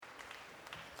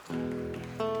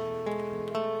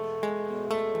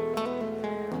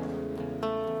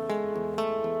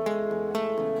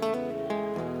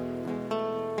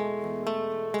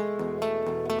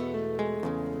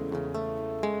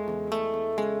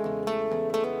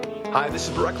Hi, this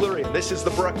is Barak Lurie, and this is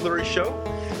the Barak Lurie Show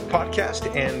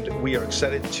podcast, and we are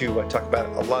excited to talk about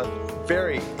a lot of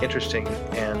very interesting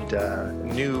and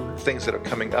new things that are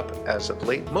coming up as of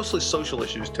late, mostly social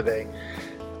issues today.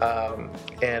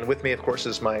 And with me, of course,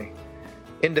 is my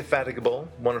indefatigable,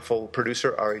 wonderful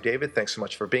producer, Ari David. Thanks so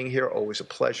much for being here. Always a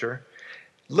pleasure.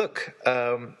 Look,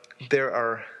 there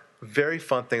are very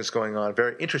fun things going on,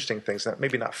 very interesting things,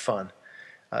 maybe not fun.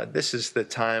 This is the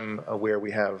time where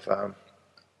we have,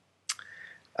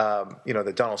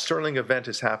 the Donald Sterling event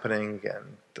is happening,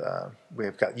 and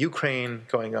we've got Ukraine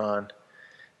going on,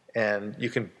 and you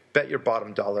can bet your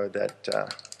bottom dollar that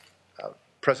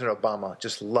President Obama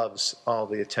just loves all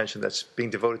the attention that's being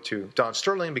devoted to Donald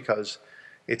Sterling because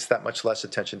it's that much less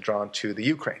attention drawn to the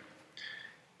Ukraine.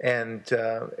 And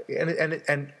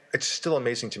it's still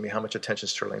amazing to me how much attention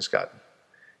Sterling's gotten.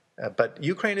 But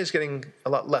Ukraine is getting a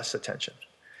lot less attention.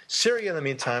 Syria, in the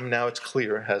meantime, now it's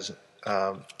clear, has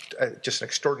just an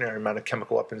extraordinary amount of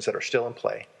chemical weapons that are still in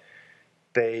play.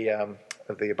 The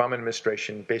Obama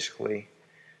administration basically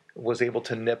was able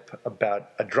to nip about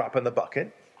a drop in the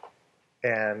bucket.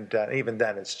 And even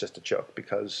then, it's just a joke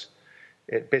because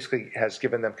it basically has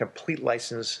given them complete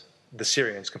license, the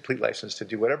Syrians, complete license to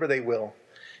do whatever they will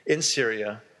in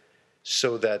Syria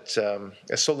so that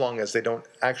so long as they don't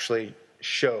actually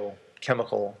show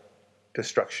chemical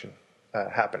destruction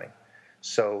happening.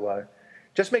 So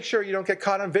just make sure you don't get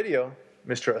caught on video,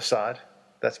 Mr. Assad.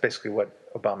 That's basically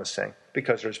what Obama's saying,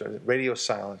 because there's been radio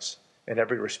silence in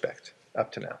every respect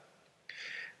up to now.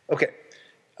 Okay.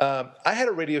 I had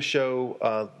a radio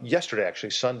show yesterday,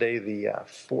 actually, Sunday the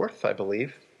 4th, I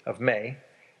believe, of May,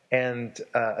 and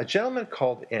a gentleman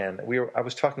called in. I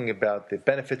was talking about the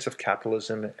benefits of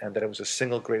capitalism and that it was the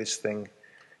single greatest thing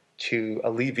to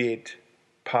alleviate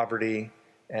poverty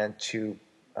and to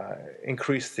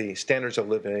increase the standards of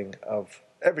living of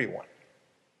everyone.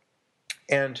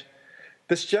 And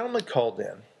this gentleman called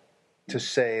in to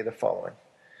say the following: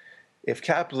 if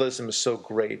capitalism is so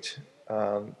great,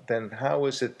 then how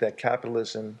is it that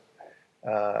capitalism,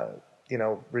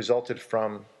 resulted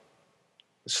from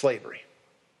slavery?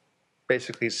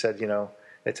 Basically, he said,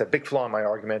 it's a big flaw in my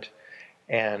argument,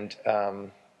 and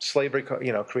slavery,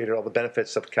 created all the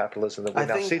benefits of capitalism that we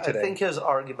now see today. I think his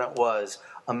argument was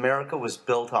America was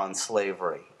built on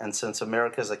slavery, and since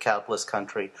America is a capitalist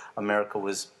country,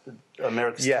 America's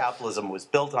capitalism was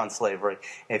built on slavery.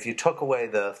 And if you took away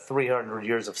the 300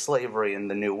 years of slavery in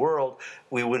the New World,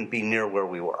 we wouldn't be near where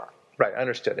we were. Right,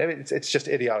 understood. I mean, it's just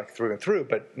idiotic through and through,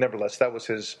 but nevertheless, that was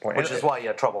his point. Which is why you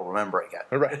had trouble remembering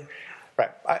it. Right.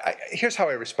 Here's how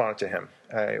I responded to him.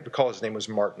 I recall his name was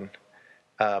Martin.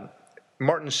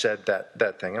 Martin said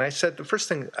that thing, and I said the first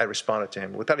thing I responded to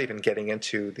him, without even getting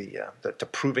into to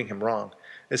proving him wrong,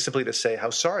 is simply to say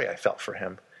how sorry I felt for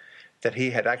him that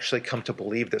he had actually come to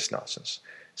believe this nonsense.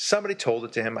 Somebody told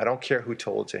it to him. I don't care who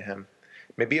told it to him.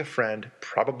 Maybe a friend,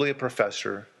 probably a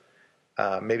professor,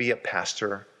 maybe a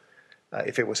pastor,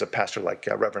 if it was a pastor like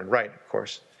Reverend Wright, of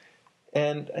course.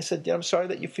 And I said, I'm sorry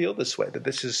that you feel this way, that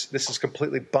this is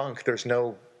completely bunk. There's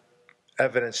no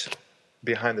evidence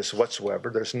behind this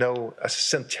whatsoever. There's a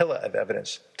scintilla of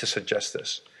evidence to suggest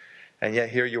this, and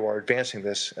yet here you are advancing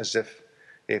this as if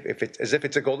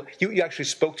it's a gold. You actually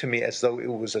spoke to me as though it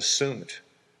was assumed,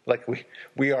 like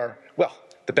we are. Well,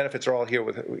 the benefits are all here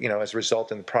with as a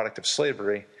result and the product of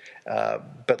slavery,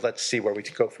 but let's see where we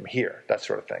can go from here. That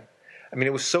sort of thing. I mean,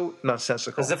 it was so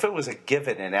nonsensical. As if it was a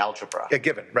given in algebra. A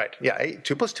given, right? Yeah,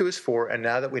 2 + 2 is 4, and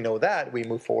now that we know that, we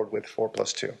move forward with 4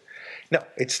 + 2. No,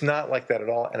 it's not like that at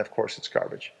all, and of course it's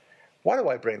garbage. Why do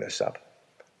I bring this up?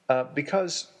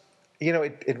 Because,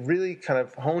 it really kind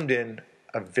of honed in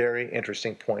a very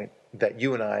interesting point that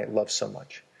you and I love so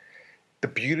much. The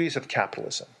beauties of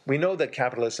capitalism. We know that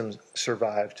capitalism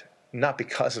survived not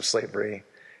because of slavery,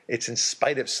 it's in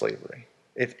spite of slavery.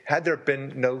 Had there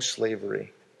been no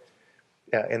slavery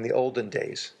in the olden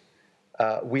days,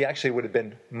 we actually would have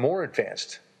been more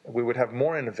advanced. We would have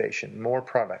more innovation, more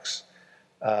products,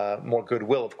 more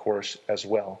goodwill, of course, as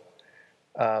well.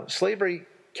 Slavery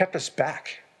kept us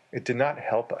back. It did not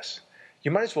help us.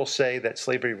 You might as well say that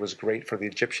slavery was great for the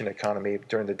Egyptian economy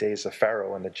during the days of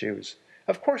Pharaoh and the Jews.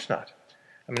 Of course not.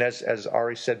 I mean, as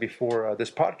Ari said before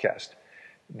this podcast,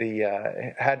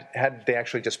 had they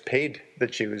actually just paid the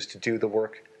Jews to do the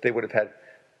work, they would have had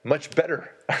much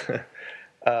better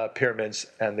pyramids,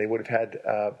 and they would have had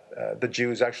the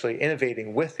Jews actually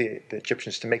innovating with the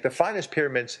Egyptians to make the finest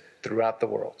pyramids throughout the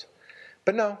world.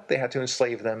 But no, they had to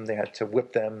enslave them, they had to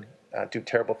whip them, do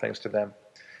terrible things to them.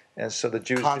 And so the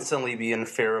Jews constantly be in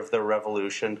fear of their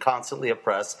revolution, constantly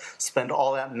oppressed, spend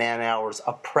all that man hours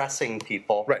oppressing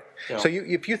people. Right. So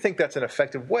if you think that's an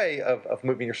effective way of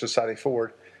moving your society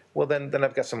forward, well, then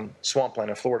I've got some swampland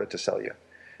in Florida to sell you.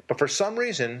 But for some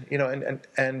reason,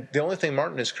 and the only thing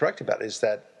Martin is correct about is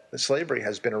that slavery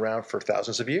has been around for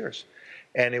thousands of years.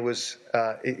 And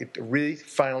it really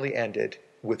finally ended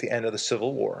with the end of the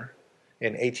Civil War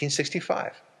in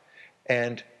 1865.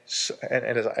 And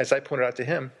as I pointed out to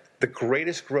him, the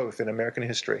greatest growth in American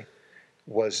history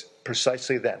was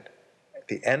precisely then, at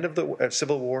the end of the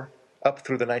Civil War up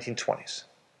through the 1920s.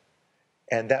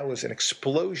 And that was an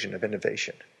explosion of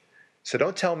innovation. So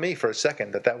don't tell me for a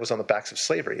second that was on the backs of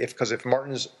slavery, because if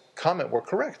Martin's comment were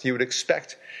correct, you would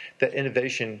expect that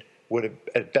innovation would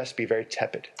at best be very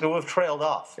tepid. It would have trailed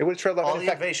off. It would have trailed off. All the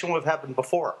innovation would have happened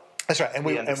before. That's right, and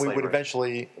we would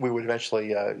eventually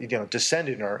descend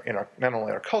in our not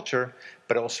only our culture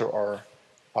but also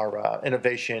our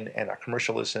innovation and our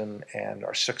commercialism and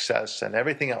our success and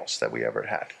everything else that we ever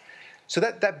had. So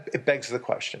that it begs the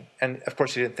question, and of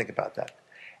course he didn't think about that.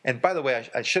 And by the way,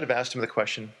 I should have asked him the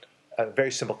question, a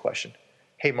very simple question.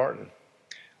 Hey, Martin,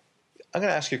 I'm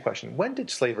going to ask you a question. When did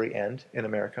slavery end in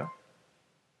America?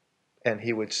 And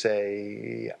he would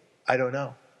say, I don't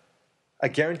know. I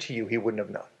guarantee you he wouldn't have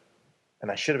known.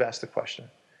 And I should have asked the question,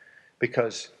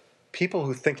 because people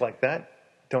who think like that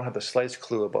don't have the slightest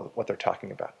clue about what they're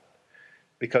talking about.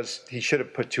 Because he should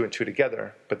have put two and two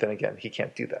together, but then again, he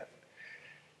can't do that.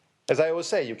 As I always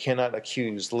say, you cannot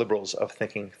accuse liberals of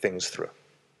thinking things through.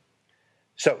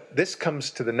 So this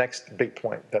comes to the next big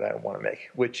point that I want to make,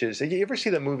 which is, you ever see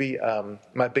the movie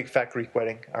My Big Fat Greek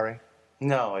Wedding, Ari?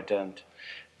 No, I didn't.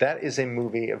 That is a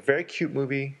movie, a very cute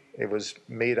movie. It was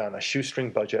made on a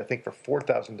shoestring budget, I think for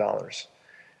 $4,000,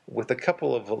 with a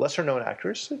couple of lesser-known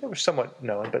actors. They were somewhat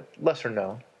known, but lesser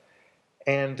known.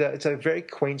 And it's a very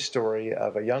quaint story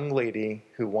of a young lady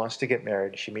who wants to get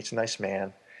married. She meets a nice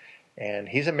man, and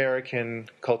he's American,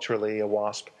 culturally, a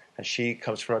WASP, and she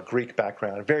comes from a Greek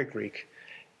background, very Greek.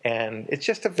 And it's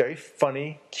just a very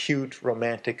funny, cute,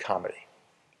 romantic comedy,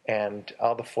 and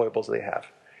all the foibles they have.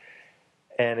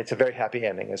 And it's a very happy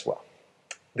ending as well.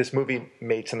 This movie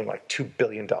made something like $2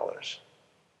 billion. I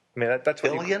mean, that's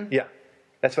what billion? Yeah,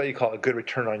 that's what you call a good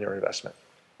return on your investment.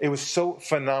 It was so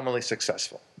phenomenally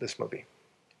successful, this movie.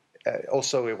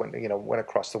 Also, it went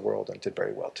across the world and did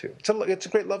very well too. It's a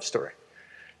great love story,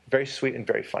 very sweet and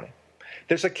very funny.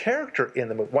 There's a character in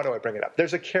the movie. Why do I bring it up?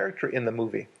 There's a character in the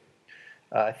movie.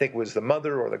 I think it was the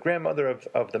mother or the grandmother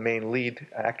of the main lead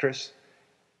actress,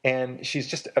 and she's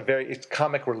just it's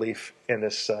comic relief in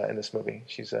this movie.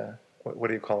 She's a what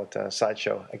do you call it? A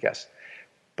sideshow, I guess.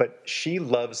 But she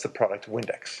loves the product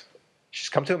Windex. She's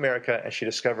come to America and she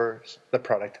discovers the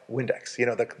product Windex. You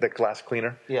know, the glass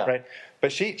cleaner, yeah. Right?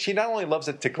 But she not only loves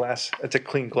it to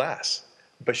clean glass,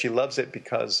 but she loves it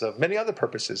because of many other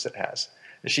purposes it has.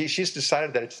 She's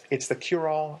decided that it's the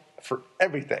cure-all for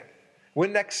everything.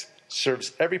 Windex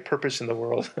serves every purpose in the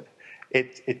world.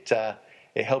 It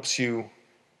helps you,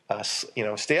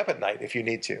 stay up at night if you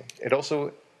need to. It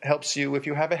also helps you if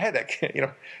you have a headache.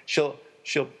 She'll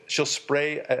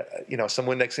spray some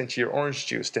Windex into your orange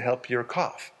juice to help your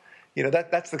cough.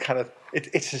 That's the kind of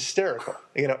it's hysterical.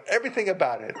 Everything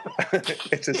about it,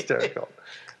 it's hysterical,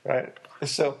 right?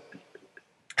 So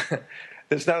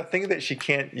there's not a thing that she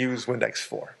can't use Windex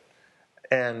for,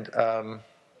 and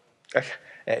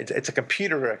it's a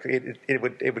computer.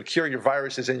 It would cure your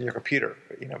viruses in your computer.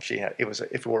 If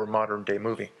it were a modern day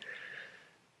movie.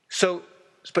 So,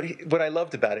 but what I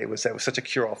loved about it was that it was such a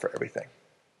cure all for everything.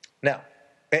 Now,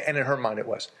 and in her mind it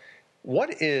was,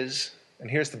 and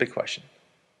here's the big question,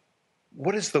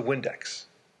 what is the Windex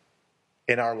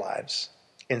in our lives,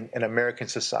 in American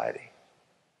society,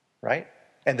 right?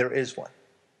 And there is one.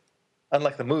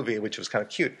 Unlike the movie, which was kind of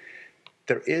cute,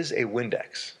 there is a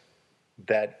Windex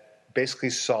that basically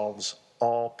solves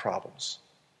all problems.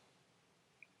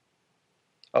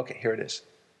 Okay, here it is.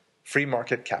 Free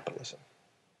market capitalism.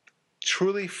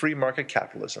 Truly free market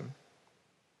capitalism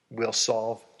will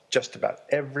solve just about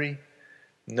every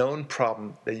known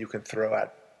problem that you can throw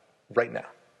at right now.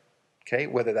 Okay,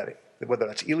 whether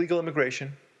that's illegal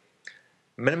immigration,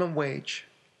 minimum wage,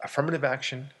 affirmative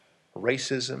action,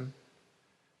 racism,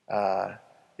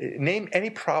 name any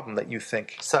problem that you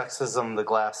think. Sexism, the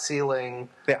glass ceiling,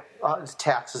 yeah,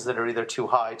 taxes that are either too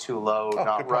high, too low,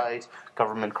 not right,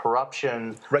 government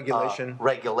corruption, regulation,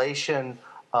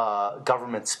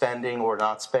 government spending or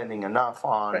not spending enough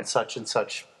on such and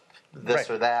such, this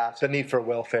or that. The need for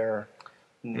welfare.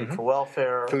 For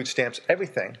welfare. Food stamps,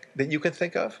 everything that you can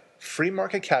think of. Free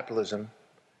market capitalism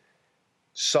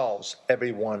solves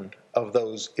every one of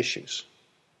those issues.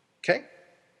 Okay?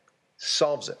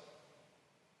 Solves it.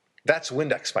 That's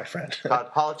Windex, my friend.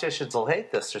 God, politicians will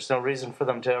hate this. There's no reason for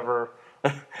them to ever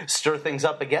stir things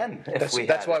up again.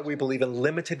 That's why we believe in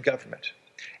limited government.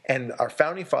 And our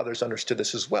founding fathers understood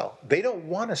this as well. They don't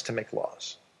want us to make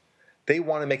laws. They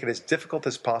want to make it as difficult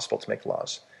as possible to make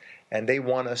laws. And they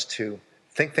want us to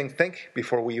think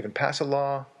before we even pass a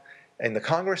law in the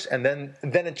Congress. And then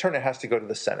in turn it has to go to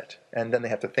the Senate. And then they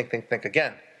have to think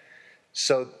again.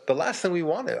 So the last thing we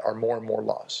want are more and more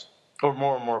laws. Or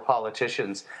more and more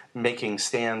politicians making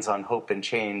stands on hope and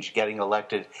change, getting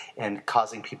elected, and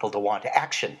causing people to want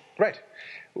action. Right.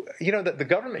 You know, the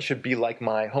government should be like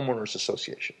my homeowners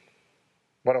association.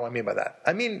 What do I mean by that?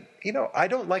 I mean, you know, I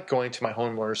don't like going to my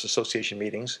homeowners association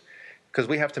meetings because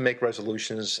we have to make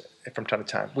resolutions from time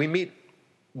to time. We meet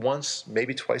once,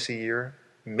 maybe twice a year,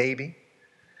 maybe,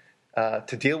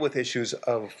 to deal with issues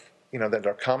of, you know, that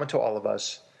are common to all of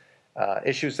us.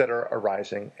 Issues that are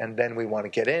arising, and then we want to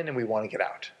get in and we want to get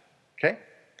out. Okay?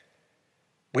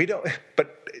 We don't.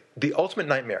 But the ultimate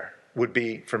nightmare would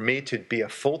be for me to be to have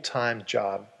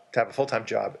a full-time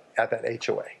job at that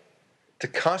HOA, to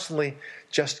constantly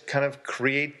just kind of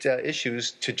create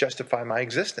issues to justify my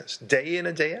existence day in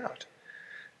and day out.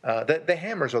 The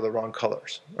hammers are the wrong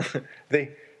colors.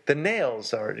 The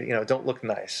nails don't look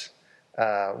nice.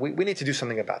 We need to do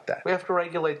something about that. We have to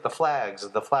regulate the flags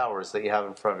of the flowers that you have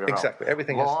in front of your home. Exactly.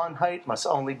 Everything. Lawn height must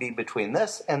only be between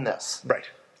this and this. Right.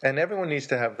 And everyone needs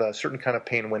to have certain kind of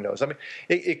pane windows. I mean,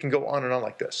 it can go on and on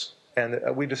like this. And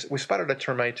we spotted a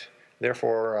termite.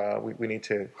 Therefore, we need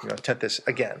to tent this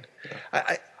again.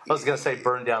 I was going to say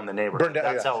burn down the neighborhood.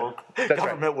 That's how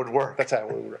government would work. That's how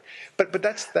it would work. But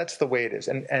that's the way it is.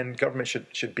 And government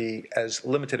should be as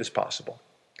limited as possible.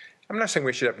 I'm not saying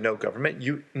we should have no government,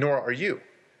 nor are you.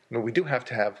 I mean, we do have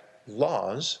to have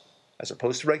laws as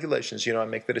opposed to regulations. I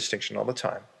make the distinction all the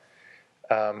time.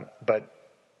 But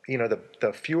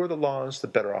the fewer the laws, the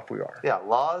better off we are. Yeah,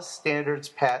 laws, standards,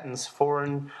 patents,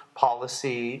 foreign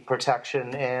policy,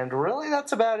 protection, and really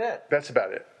that's about it. That's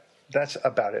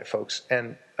about it, folks.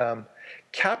 And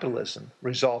capitalism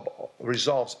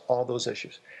resolves all those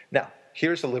issues. Now,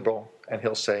 here's a liberal, and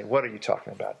he'll say, "What are you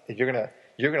talking about? You're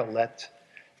gonna let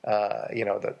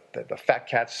the fat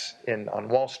cats on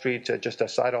Wall Street just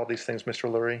decide all these things, Mr.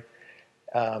 Lurie?"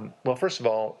 Well, first of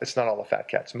all, it's not all the fat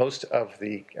cats. Most of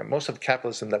the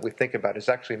capitalism that we think about is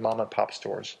actually mom and pop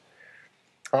stores,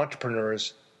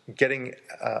 entrepreneurs getting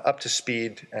up to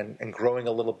speed and growing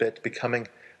a little bit, becoming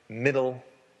middle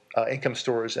income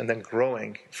stores, and then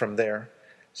growing from there,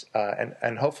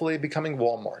 and hopefully becoming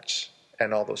Walmarts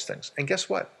and all those things. And guess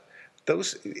what?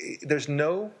 There's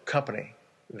no company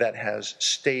that has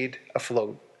stayed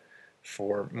afloat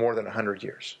for more than 100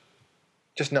 years.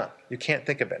 Just none. You can't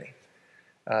think of any.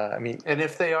 And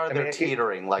if they are, they're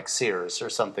teetering, like Sears or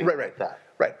something like that.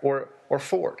 Right. Or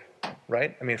Ford,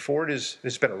 right? I mean, Ford has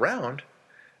been around,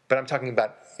 but I'm talking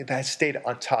about it has stayed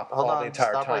on top the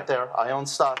entire time. Stop right there. I own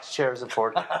stocks, shares of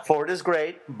Ford. Ford is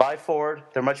great. Buy Ford.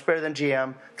 They're much better than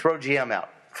GM. Throw GM out.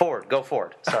 Ford. Go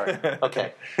Ford. Sorry.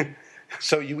 Okay.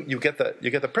 So you get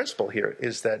the principle here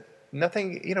is that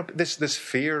nothing, this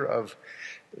fear of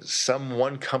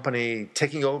one company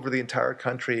taking over the entire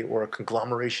country or a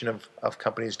conglomeration of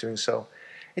companies doing so,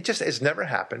 it's never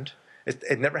happened.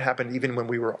 It never happened even when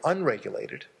we were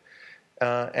unregulated.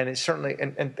 And it's certainly,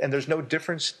 and there's no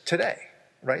difference today,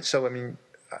 right? So,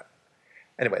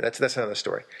 anyway, that's another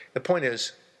story. The point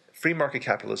is, free market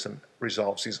capitalism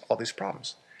resolves all these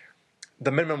problems.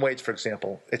 The minimum wage, for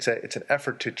example, it's an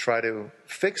effort to try to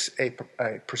fix a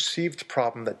perceived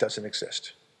problem that doesn't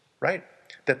exist, right?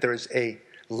 That there is a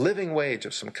living wage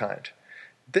of some kind.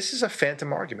 This is a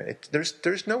phantom argument.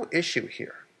 There's no issue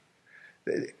here.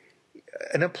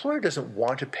 An employer doesn't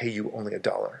want to pay you only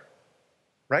 $1,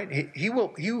 right? He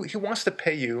wants to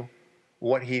pay you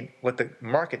what the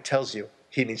market tells you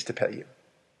he needs to pay you,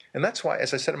 and that's why,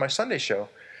 as I said in my Sunday show,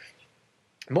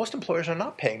 most employers are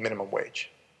not paying minimum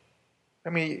wage. I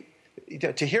mean,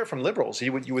 to hear from liberals,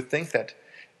 you would think that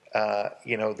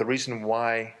the reason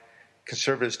why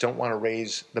conservatives don't want to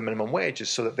raise the minimum wage is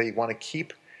so that they want to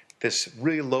keep this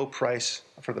really low price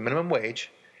for the minimum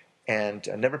wage and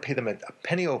never pay them a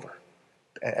penny over,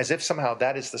 as if somehow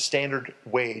that is the standard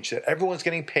wage that everyone's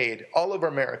getting paid all over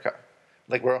America.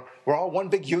 Like we're all one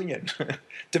big union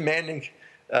demanding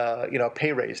a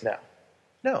pay raise now.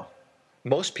 No,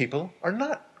 most people are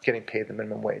not getting paid the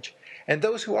minimum wage, and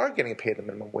those who are getting paid the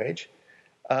minimum wage,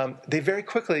 they very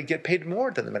quickly get paid more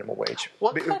than the minimum wage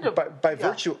by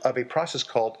virtue of a process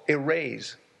called a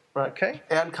raise. Right. Okay.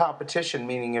 And competition,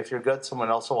 meaning if you're good, someone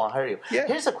else will want to hire you. Yeah.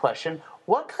 Here's a question.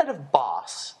 What kind of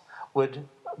boss would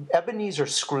Ebenezer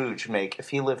Scrooge make if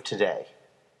he lived today?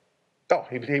 Oh,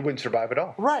 he wouldn't survive at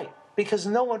all. Right, because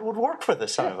no one would work for the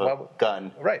son of a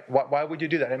gun. Right. Why would you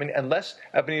do that? I mean, unless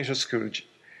Ebenezer Scrooge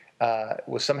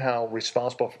was somehow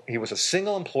responsible. He was a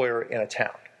single employer in a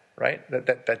town, right?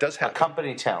 That does happen. A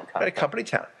company town. Right, a company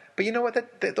town. But you know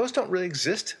what? Those don't really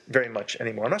exist very much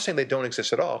anymore. I'm not saying they don't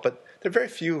exist at all, but there are very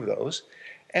few of those.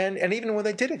 And even when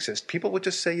they did exist, people would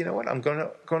just say, you know what? I'm going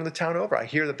to the town over. I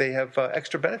hear that they have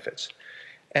extra benefits,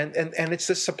 and it's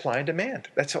this supply and demand.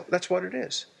 That's what it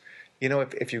is. You know,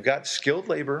 if you've got skilled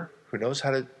labor who knows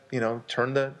how to,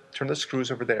 turn the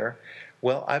screws over there,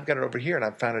 well, I've got it over here, and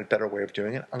I've found a better way of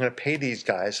doing it. I'm going to pay these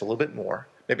guys a little bit more,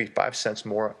 maybe 5 cents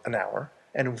more an hour,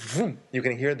 and boom, you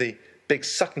can hear the big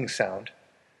sucking sound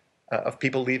of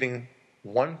people leaving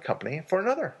one company for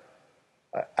another.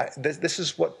 This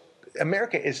is what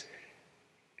America is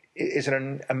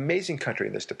an amazing country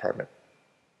in this department,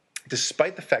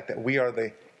 despite the fact that we are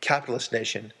the capitalist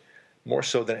nation more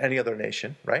so than any other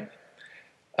nation, right?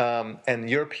 And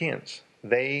Europeans,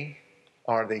 they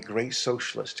are the great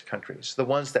socialist countries, the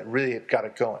ones that really have got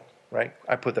it going, right?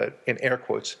 I put that in air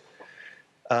quotes.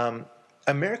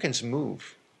 Americans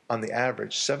move, on the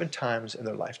average, 7 times in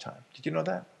their lifetime. Did you know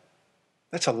that?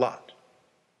 That's a lot.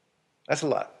 That's a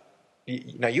lot.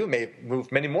 Now, you may have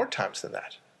moved many more times than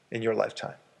that in your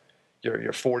lifetime.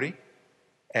 You're 40,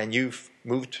 and you've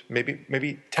moved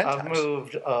maybe 10 times. I've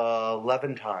moved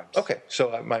 11 times. Okay,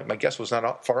 so my guess was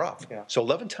not far off. Yeah. So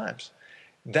 11 times.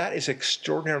 That is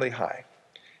extraordinarily high.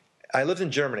 I lived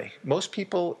in Germany. Most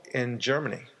people in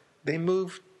Germany, they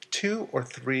move 2 or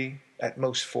 3, at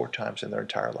most 4 times in their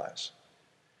entire lives.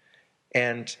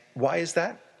 And why is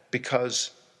that?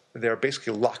 Because they're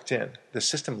basically locked in. The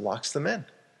system locks them in.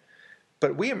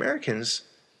 But we Americans,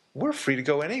 we're free to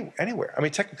go anywhere. I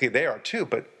mean, technically they are too,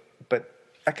 but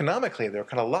economically they're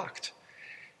kind of locked,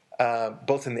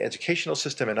 both in the educational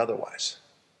system and otherwise.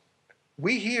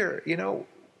 We here,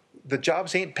 the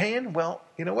jobs ain't paying. Well,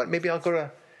 you know what? Maybe I'll go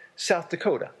to South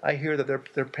Dakota. I hear that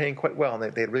they're paying quite well,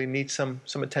 and they really need some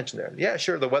attention there. Yeah,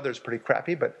 sure, the weather's pretty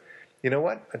crappy, but you know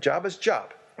what? A job is a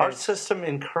job. Our system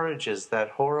encourages that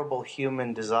horrible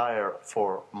human desire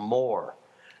for more,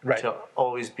 right, to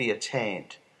always be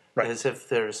attained, right, as if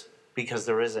because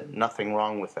there isn't nothing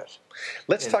wrong with it.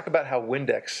 Let's talk about how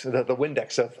Windex, the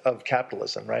Windex of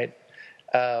capitalism, right?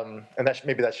 And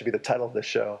maybe that should be the title of this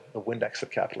show, the Windex of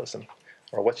capitalism,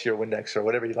 or what's your Windex, or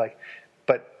whatever you like.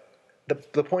 But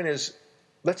the point is,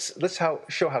 let's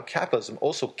show how capitalism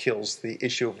also kills the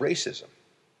issue of racism,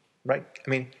 right? I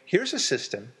mean, here's a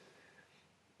system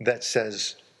that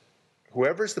says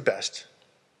whoever's the best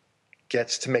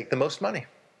gets to make the most money.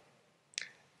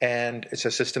 And it's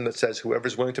a system that says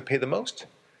whoever's willing to pay the most,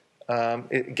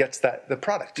 it gets the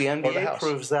product. The NBA or the house.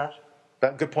 proves that.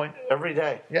 Good point. Every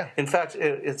day. Yeah. In fact,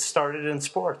 it started in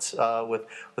sports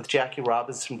with Jackie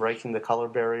Robinson breaking the color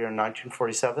barrier in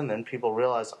 1947. Then people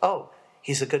realized, oh,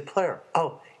 he's a good player.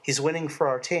 Oh, he's winning for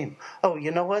our team. Oh,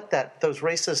 you know what? Those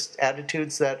racist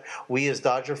attitudes that we as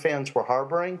Dodger fans were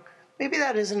harboring, maybe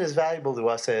that isn't as valuable to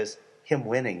us as him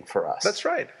winning for us. That's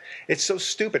right. It's so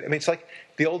stupid. I mean, it's like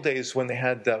the old days when they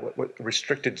had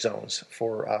restricted zones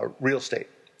for real estate.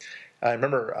 I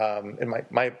remember in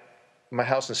my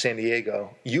house in San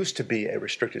Diego used to be a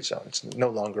restricted zone. It's no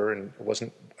longer, and it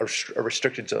wasn't a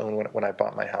restricted zone when I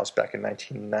bought my house back in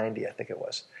 1990, I think it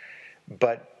was.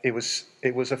 But it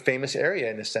was a famous area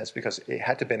in a sense because it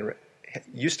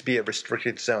used to be a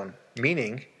restricted zone,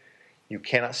 meaning you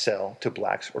cannot sell to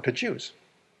blacks or to Jews.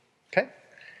 Okay?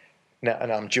 Now,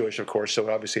 and I'm Jewish, of course, so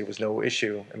obviously it was no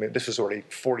issue. I mean, this was already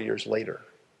 40 years later,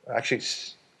 actually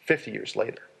 50 years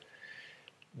later.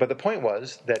 But the point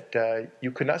was that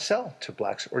you could not sell to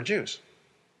blacks or Jews.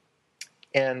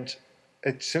 And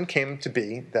it soon came to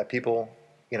be that people,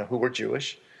 who were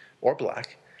Jewish or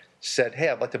black said, hey,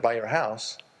 I'd like to buy your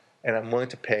house, and I'm willing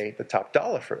to pay the top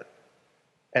dollar for it.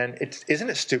 And isn't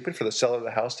it stupid for the seller of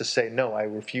the house to say, no, I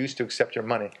refuse to accept your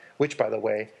money, which, by the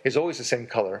way, is always the same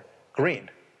color, green.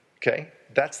 Okay?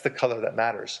 That's the color that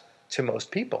matters to most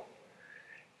people.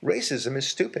 Racism is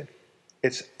stupid.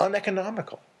 It's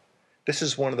uneconomical. This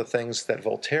is one of the things that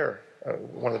Voltaire,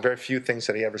 one of the very few things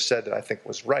that he ever said that I think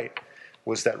was right,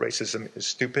 was that racism is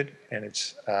stupid and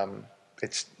it's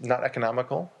not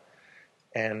economical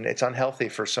and it's unhealthy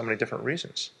for so many different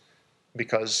reasons.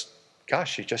 Because,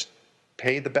 gosh, you just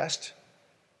pay the best.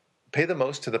 Pay the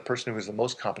most to the person who's the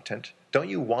most competent. Don't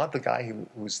you want the guy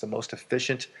who's the most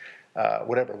efficient,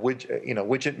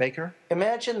 widget maker?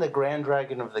 Imagine the Grand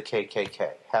Dragon of the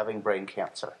KKK having brain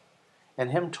cancer,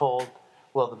 and him told,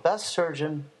 well, the best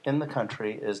surgeon in the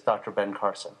country is Dr. Ben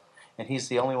Carson, and he's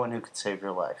the only one who could save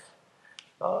your life.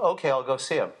 Okay, I'll go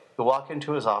see him. You walk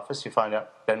into his office, you find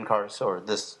out Ben Carson, or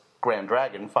this Grand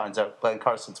Dragon finds out Ben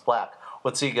Carson's black.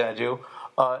 What's he going to do?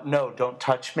 No, don't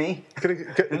touch me.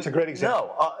 It's a great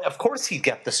example. No, of course he'd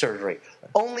get the surgery.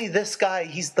 Only this guy,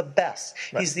 he's the best.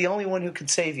 Right. He's the only one who could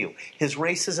save you. His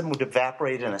racism would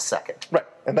evaporate in a second. Right,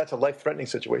 and that's a life-threatening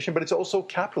situation, but it's also a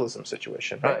capitalism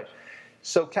situation, right?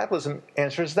 So capitalism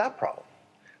answers that problem.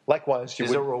 Likewise, it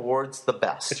rewards the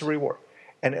best. It's a reward.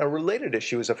 And a related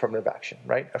issue is affirmative action,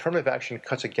 right? Affirmative action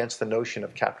cuts against the notion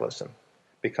of capitalism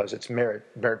because it's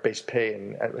merit-based pay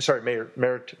and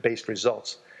merit-based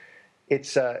results.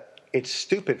 It's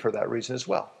stupid for that reason as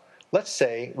well. Let's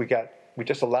say we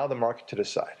just allow the market to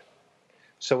decide.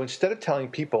 So instead of telling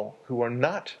people who are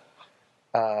not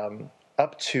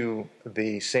up to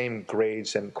the same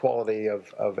grades and quality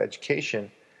of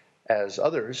education as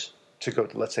others to go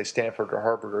to, let's say, Stanford or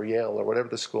Harvard or Yale or whatever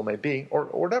the school may be, or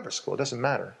whatever school, it doesn't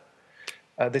matter.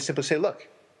 They simply say, look,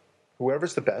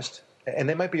 whoever's the best, and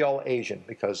they might be all Asian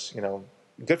because,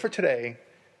 good for today,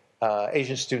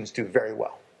 Asian students do very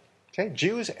well. Okay,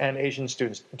 Jews and Asian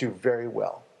students do very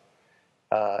well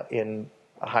in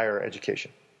higher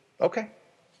education. Okay,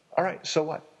 all right, so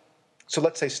what? So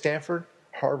let's say Stanford,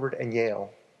 Harvard, and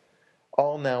Yale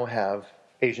all now have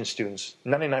Asian students.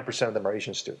 99% of them are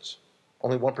Asian students.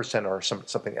 Only 1% are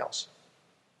something else.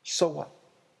 So what?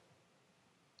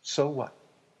 So what?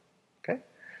 Okay,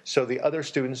 so the other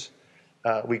students,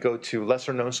 we go to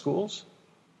lesser-known schools.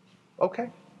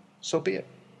 Okay, so be it.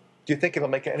 Do you think it'll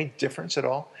make any difference at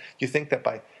all? Do you think that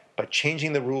by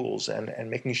changing the rules and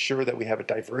making sure that we have a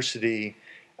diversity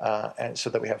and so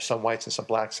that we have some whites and some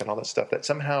blacks and all that stuff, that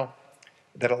somehow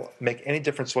that'll make any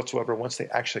difference whatsoever once they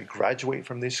actually graduate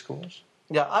from these schools?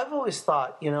 Yeah, I've always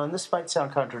thought, and this might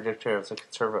sound contradictory as a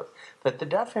conservative, that the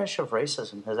definition of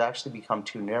racism has actually become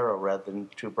too narrow rather than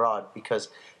too broad because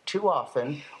too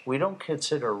often we don't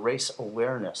consider race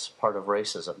awareness part of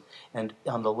racism. And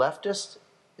on the leftist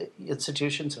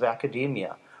institutions of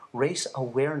academia, race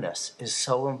awareness is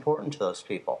so important to those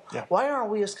people. Yeah. Why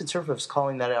aren't we as conservatives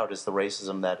calling that out as the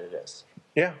racism that it is?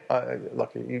 Yeah,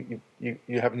 look,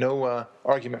 you have no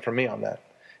argument from me on that.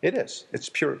 It is. It's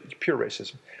pure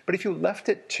racism. But if you left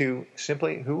it to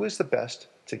simply who is the best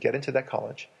to get into that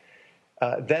college,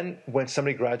 then when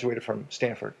somebody graduated from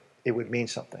Stanford, it would mean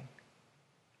something.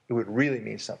 It would really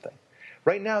mean something.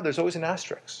 Right now, there's always an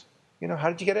asterisk. How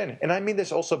did you get in? And I mean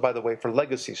this also, by the way, for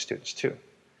legacy students too,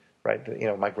 right?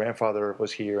 My grandfather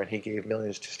was here and he gave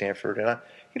millions to Stanford.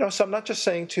 And so I'm not just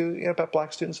saying about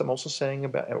black students. I'm also saying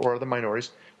or other minorities.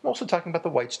 I'm also talking about the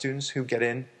white students who get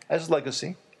in as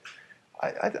legacy.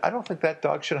 I don't think that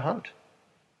dog should hunt.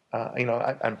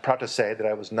 I'm proud to say that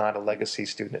I was not a legacy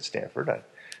student at Stanford.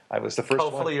 I was the first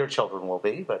Hopefully your children will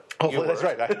be, but hopefully that's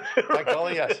right. By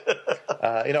golly, yes.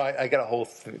 I got a whole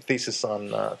thesis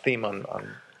on theme on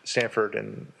Stanford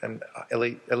and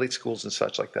elite schools and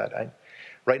such like that.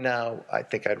 Right now, I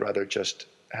think I'd rather just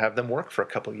have them work for a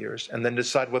couple of years and then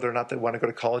decide whether or not they want to go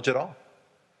to college at all.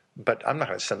 But I'm not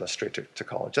going to send them straight to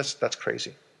college. That's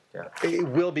crazy. Yeah. It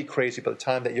will be crazy by the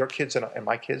time that your kids and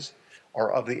my kids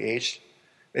are of the age.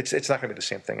 It's not going to be the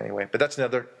same thing anyway. But that's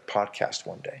another podcast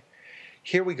one day.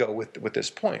 Here we go with this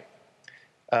point.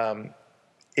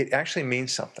 It actually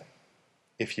means something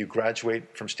if you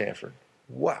graduate from Stanford.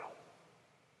 Wow.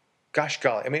 Gosh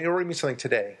golly. I mean, it already means something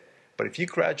today. But if you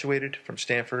graduated from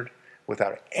Stanford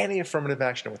without any affirmative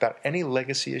action, without any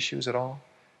legacy issues at all,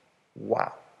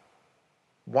 wow.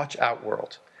 Watch out,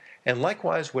 world. And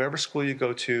likewise, whatever school you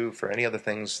go to for any other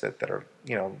things that are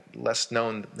less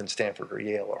known than Stanford or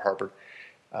Yale or Harvard,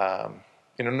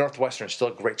 Northwestern is still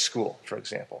a great school, for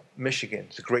example. Michigan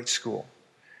is a great school,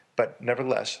 but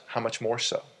nevertheless, how much more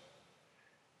so?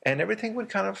 And everything would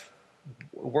kind of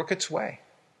work its way.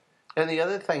 And the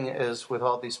other thing is, with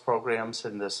all these programs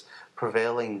and this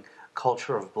prevailing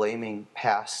culture of blaming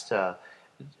past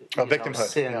victimhood.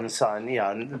 Sins on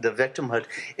the victimhood,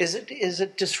 is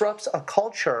it disrupts a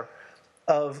culture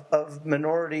of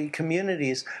minority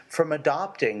communities from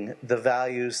adopting the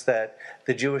values that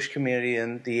the Jewish community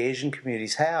and the Asian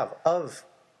communities have of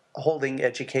holding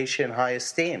education in high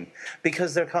esteem,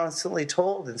 because they're constantly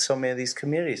told in so many of these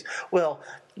communities, well,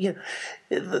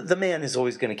 the man is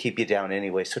always going to keep you down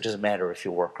anyway, so it doesn't matter if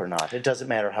you work or not. It doesn't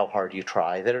matter how hard you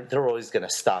try. They're always going to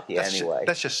stop you anyway.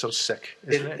 That's just so sick,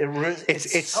 isn't it?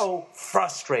 It's so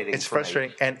frustrating. It's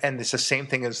frustrating, and it's the same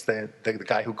thing as the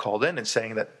guy who called in and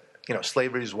saying that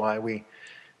slavery is why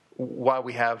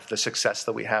we have the success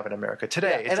that we have in America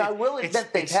today. Yeah, and I will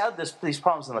admit they've had these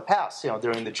problems in the past,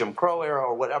 during the Jim Crow era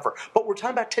or whatever. But we're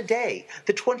talking about today,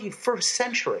 the 21st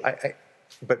century.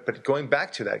 But going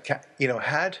back to that,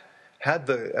 had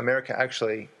the America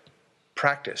actually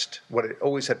practiced what it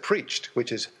always had preached,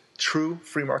 which is true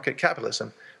free market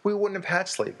capitalism, we wouldn't have had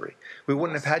slavery. We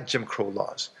wouldn't have had Jim Crow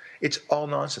laws. It's all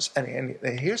nonsense. And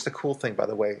here's the cool thing, by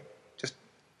the way,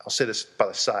 I'll say this by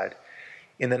the side.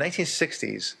 In the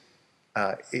 1960s,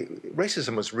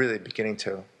 racism was really beginning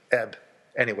to ebb.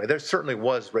 Anyway, there certainly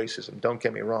was racism, don't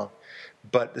get me wrong.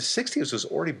 But the 60s was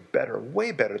already better,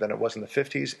 way better than it was in the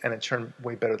 50s, and it turned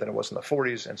way better than it was in the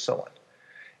 40s, and so on.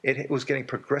 It was getting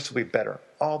progressively better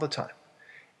all the time.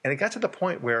 And it got to the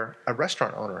point where a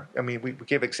restaurant owner, I mean, we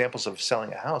gave examples of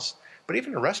selling a house, but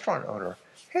even a restaurant owner,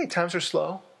 hey, times are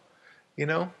slow, you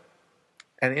know?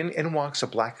 And in walks a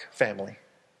black family.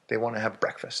 They want to have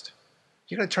breakfast.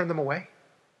 You're going to turn them away?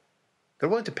 They're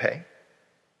willing to pay.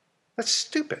 That's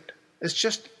stupid. It's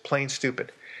just plain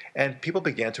stupid. And people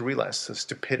began to realize the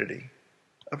stupidity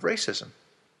of racism.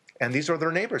 And these are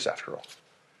their neighbors, after all.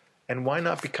 And why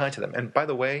not be kind to them? And by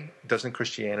the way, doesn't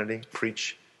Christianity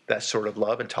preach that sort of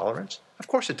love and tolerance? Of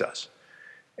course it does.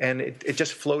 And it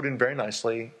just flowed in very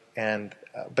nicely. And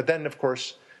but then, of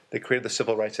course, they created the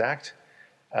Civil Rights Act,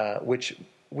 which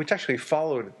actually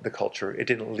followed the culture. It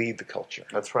didn't lead the culture.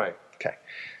 That's right. Okay.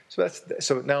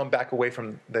 So now I'm back away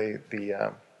from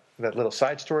that little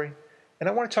side story, and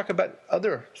I want to talk about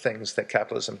other things that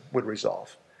capitalism would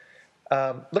resolve.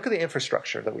 Look at the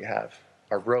infrastructure that we have,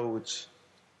 our roads,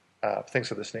 things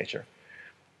of this nature.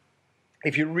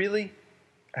 If you really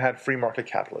had free market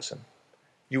capitalism,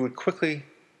 you would quickly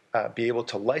be able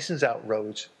to license out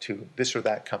roads to this or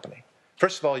that company.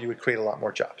 First of all, you would create a lot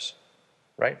more jobs,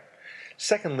 right?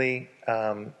 Secondly,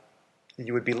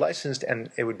 you would be licensed, and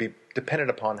it would be dependent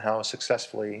upon how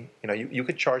successfully, you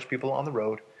could charge people on the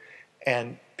road,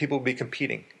 and people would be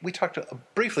competing. We talked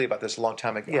briefly about this a long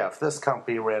time ago. Yeah, if this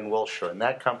company ran Wilshire and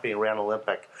that company ran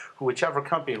Olympic, whichever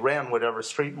company ran whatever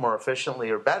street more efficiently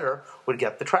or better would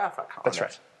get the traffic on That's it.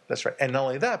 right. That's right. And not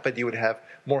only that, but you would have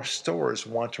more stores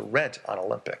want to rent on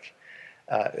Olympic,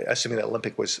 assuming that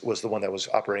Olympic was the one that was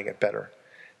operating it better.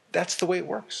 That's the way it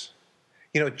works.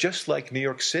 Just like New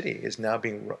York City is now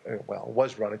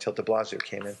was run until de Blasio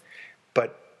came in.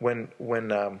 But when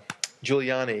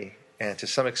Giuliani and to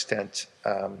some extent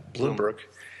Bloomberg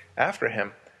after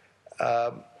him,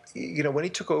 when he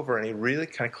took over and he really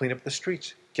kind of cleaned up the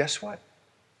streets, guess what?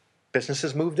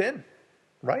 Businesses moved in,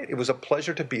 right? It was a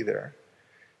pleasure to be there.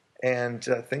 And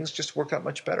things just worked out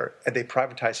much better. And they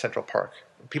privatized Central Park.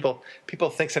 People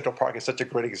think Central Park is such a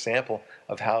great example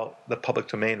of how the public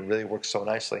domain really works so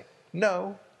nicely.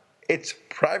 No, it's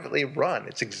privately run.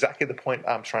 It's exactly the point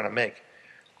I'm trying to make.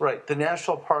 Right. The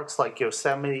national parks like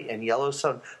Yosemite and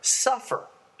Yellowstone suffer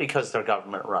because they're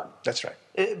government run. That's right.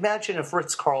 Imagine if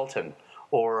Ritz-Carlton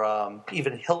or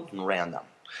even Hilton ran them,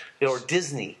 or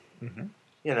Disney. Mm-hmm.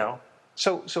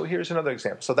 So here's another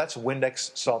example. So that's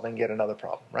Windex solving yet another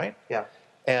problem, right? Yeah.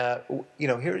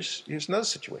 Here's another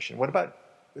situation. What about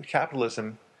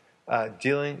capitalism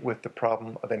dealing with the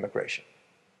problem of immigration?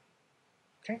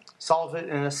 Okay. Solve it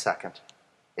in a second.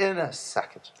 In a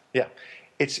second. Yeah.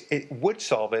 It would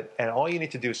solve it, and all you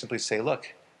need to do is simply say,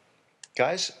 look,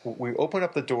 guys, we open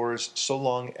up the doors so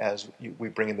long as we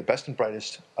bring in the best and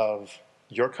brightest of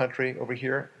your country over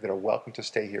here that are welcome to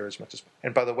stay here as much as.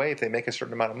 And by the way, if they make a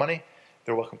certain amount of money,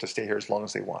 they're welcome to stay here as long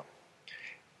as they want.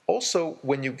 Also,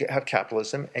 when you have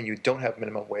capitalism and you don't have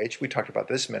minimum wage, we talked about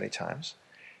this many times,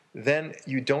 then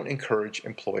you don't encourage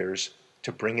employers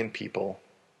to bring in people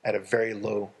at a very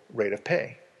low rate of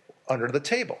pay under the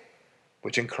table,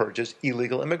 which encourages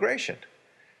illegal immigration.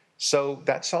 So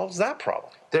that solves that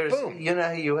problem. Boom.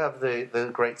 You have the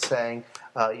great saying,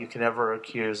 you can never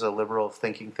accuse a liberal of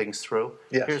thinking things through.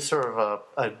 Yes. Here's sort of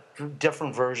a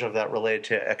different version of that related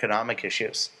to economic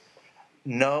issues.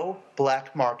 No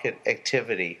black market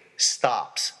activity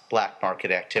stops black market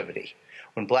activity.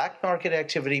 When black market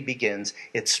activity begins,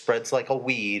 it spreads like a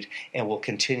weed and will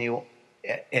continue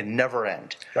and never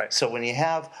end. Right. So when you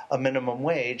have a minimum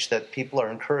wage that people are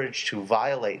encouraged to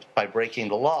violate by breaking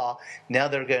the law, now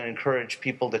they're going to encourage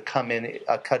people to come in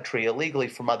a country illegally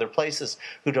from other places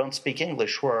who don't speak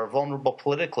English, who are vulnerable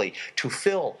politically, to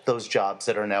fill those jobs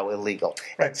that are now illegal,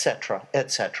 et cetera,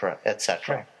 et cetera, et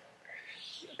cetera.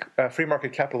 Right. Free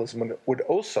market capitalism would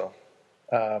also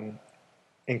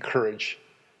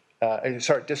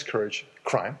discourage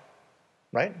crime,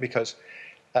 right? Because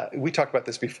we talked about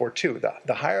this before too.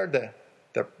 The higher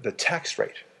the tax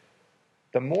rate,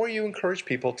 the more you encourage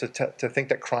people to think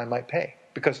that crime might pay.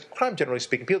 Because crime, generally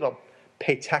speaking, people don't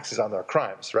pay taxes on their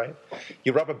crimes, right?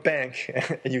 You rob a bank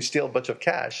and you steal a bunch of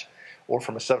cash, or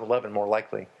from a 7-Eleven more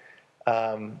likely.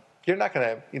 You're not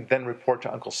going to then report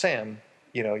to Uncle Sam,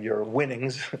 your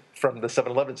winnings from the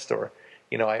 7-Eleven store.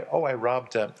 I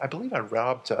robbed, I believe I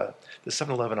robbed the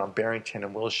 7-Eleven on Barrington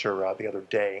and Wilshire the other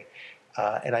day.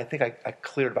 And I think I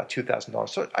cleared about $2,000.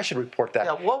 So I should report that.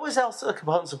 Yeah, what was else a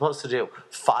component supposed to do?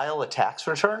 File a tax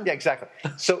return? Yeah, exactly.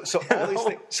 So all these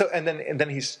things. So and then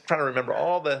he's trying to remember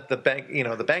all the bank,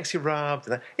 the banks he robbed.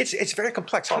 It's very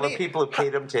complex. All the people who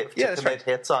paid him to commit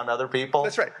hits on other people.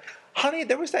 That's right. Honey,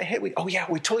 there was that hit. We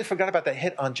totally forgot about that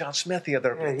hit on John Smith the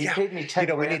other. Yeah, he paid me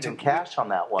 $10,000 in cash on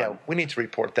that one. Yeah, we need to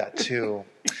report that too.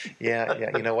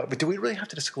 Yeah. You know what? But do we really have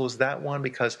to disclose that one,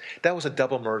 because that was a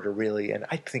double murder, really? And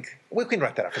I think we can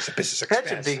write that up as a business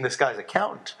expense. Imagine being this guy's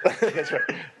accountant. That's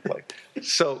right.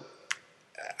 So,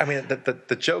 I mean,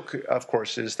 the joke, of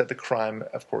course, is that the crime,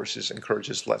 of course,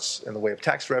 encourages less in the way of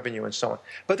tax revenue and so on.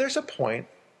 But there's a point.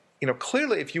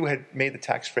 Clearly, if you had made the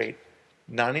tax rate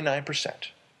 99%.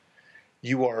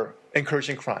 You are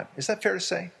encouraging crime. Is that fair to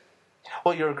say?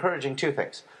 Well, you're encouraging two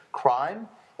things: crime,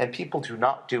 and people do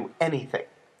not do anything,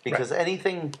 because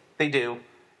anything they do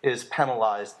is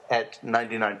penalized at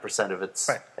 99% of its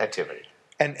activity.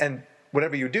 And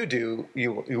whatever you do,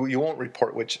 you won't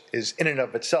report, which is in and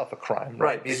of itself a crime.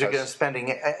 Right, because you're going to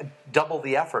spending double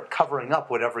the effort covering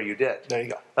up whatever you did. There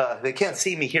you go. They can't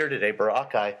see me here today,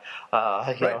 Barack.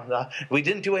 We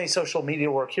didn't do any social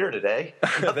media work here today.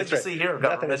 Nothing to see here,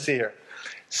 government. Nothing to see here.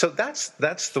 So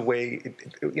that's the way,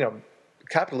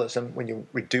 capitalism, when you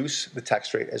reduce the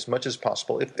tax rate as much as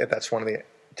possible, if that's one of the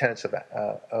tenets of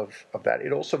that,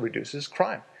 it also reduces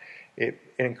crime. It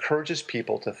encourages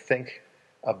people to think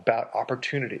about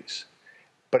opportunities.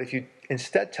 But if you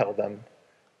instead tell them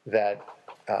that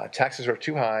taxes are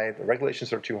too high, the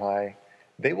regulations are too high,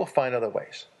 they will find other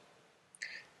ways.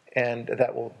 And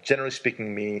that will, generally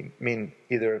speaking, mean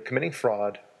either committing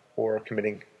fraud or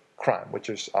committing crime, which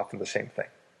is often the same thing.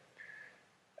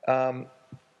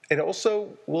 It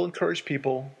also will encourage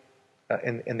people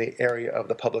in the area of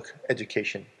the public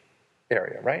education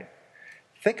area, right?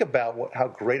 Think about how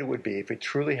great it would be if we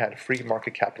truly had free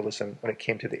market capitalism when it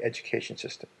came to the education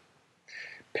system.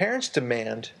 Parents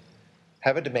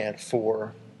have a demand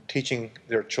for teaching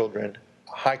their children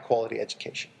a high-quality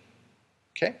education.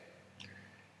 Okay?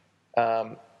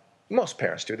 Most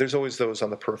parents do. There's always those on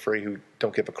the periphery who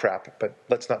don't give a crap, but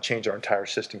let's not change our entire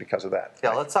system because of that.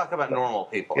 Yeah, let's talk about normal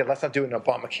people. Yeah, let's not do an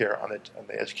Obamacare on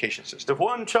the education system. If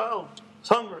one child is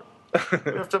hungry,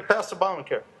 we have to pass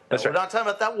Obamacare. That's We're right. not talking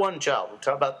about that one child. We're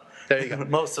talking about there you go.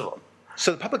 Most of them.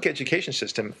 So the public education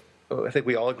system, I think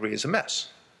we all agree, is a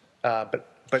mess. But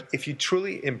if you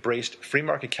truly embraced free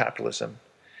market capitalism,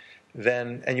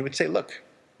 and you would say, look,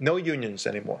 no unions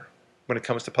anymore when it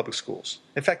comes to public schools.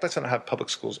 In fact, let's not have public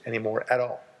schools anymore at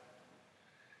all.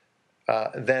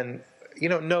 Then,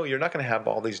 no, you're not going to have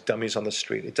all these dummies on the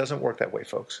street. It doesn't work that way,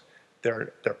 folks.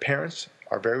 Their parents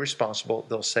are very responsible.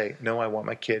 They'll say, no, I want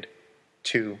my kid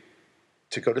to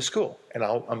go to school, and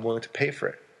I'm willing to pay for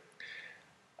it.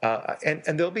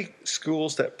 And there'll be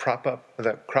schools that crop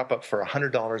up for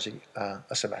 $100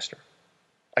 a semester.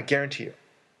 I guarantee you,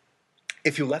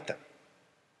 if you let them.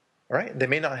 All right? They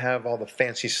may not have all the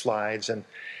fancy slides and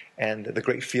the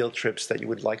great field trips that you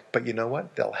would like, but you know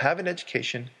what? They'll have an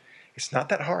education. It's not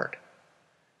that hard.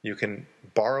 You can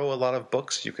borrow a lot of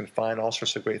books. You can find all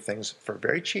sorts of great things for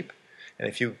very cheap. And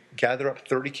if you gather up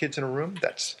 30 kids in a room,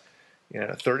 that's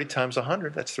 30 times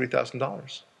 100, that's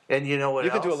 $3,000. And you know what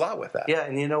else? You can do a lot with that. Yeah,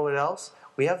 and you know what else?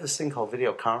 We have this thing called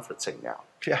video conferencing now.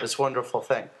 Yeah. This wonderful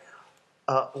thing.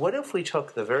 What if we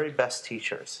took the very best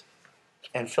teachers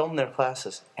and filmed their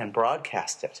classes and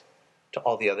broadcast it to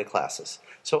all the other classes?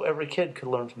 So every kid could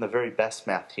learn from the very best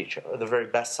math teacher or the very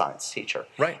best science teacher.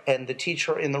 Right. And the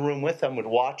teacher in the room with them would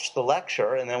watch the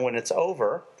lecture, and then when it's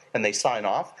over and they sign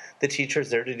off, the teacher's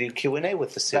there to do Q&A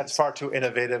with the students. That's far too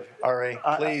innovative, R.A.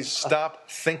 Please stop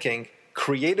thinking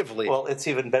creatively. Well, it's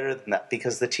even better than that,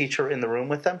 because the teacher in the room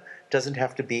with them doesn't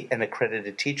have to be an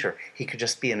accredited teacher. He could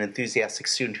just be an enthusiastic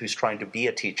student who's trying to be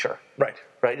a teacher. Right.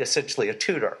 Right? Essentially a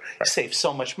tutor. Right. Save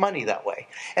so much money that way.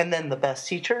 And then the best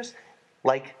teachers,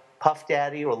 like Puff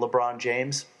Daddy or LeBron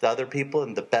James, the other people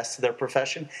in the best of their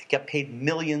profession, get paid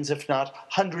millions, if not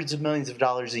hundreds of millions of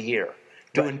dollars a year.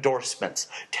 Do endorsements,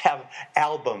 to have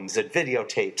albums and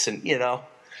videotapes, and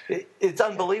it's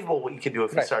unbelievable what you can do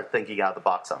if you start thinking out of the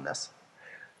box on this.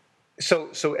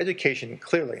 So education,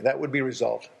 clearly, that would be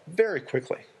resolved very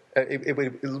quickly. It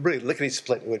would really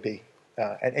lickety-split. It would be,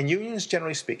 and unions,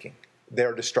 generally speaking,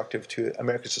 they're destructive to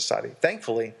American society.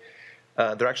 Thankfully,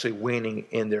 they're actually waning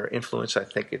in their influence. I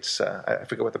think it's I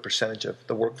forget what the percentage of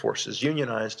the workforce is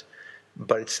unionized,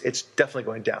 but it's definitely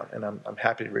going down, and I'm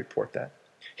happy to report that.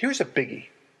 Here's a biggie: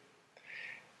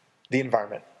 the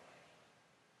environment.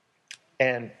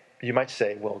 And you might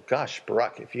say, well, gosh,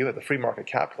 Barack, if you have the free market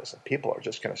capitalism, people are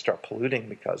just going to start polluting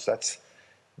because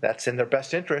that's in their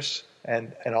best interests,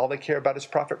 and all they care about is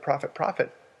profit, profit,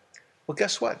 profit. Well,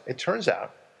 guess what? It turns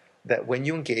out that when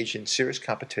you engage in serious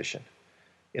competition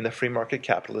in the free market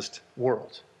capitalist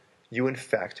world, you in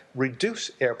fact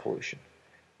reduce air pollution.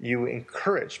 You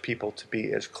encourage people to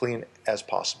be as clean as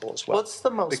possible as well. What's the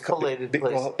most polluted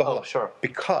place? Sure.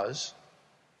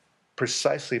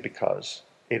 Precisely because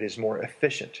it is more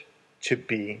efficient to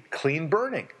be clean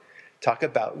burning. Talk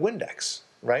about Windex,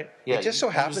 right? Yeah, it just so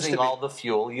happens using to be all the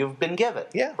fuel you've been given.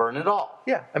 Yeah. Burn it all.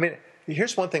 Yeah, I mean,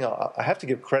 here's one thing I have to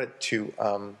give credit to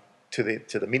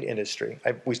the meat industry.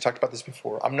 We've talked about this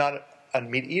before. I'm not a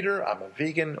meat eater. I'm a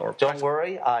vegan. Don't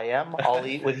worry, I am. I'll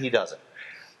eat when he doesn't.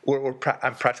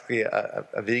 I'm practically a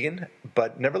vegan,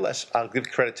 but nevertheless, I'll give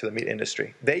credit to the meat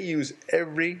industry. They use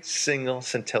every single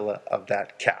scintilla of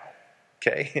that cow.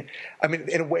 Okay, I mean,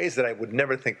 in ways that I would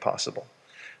never think possible,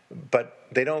 but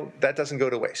they don't. That doesn't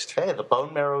go to waste. Hey, the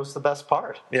bone marrow is the best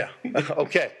part. Yeah.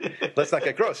 Okay. Let's not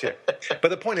get gross here. But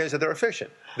the point is that they're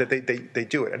efficient. That they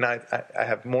do it, and I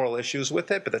have moral issues with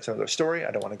it, but that's another story.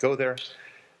 I don't want to go there,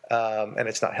 and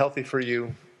it's not healthy for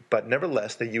you. But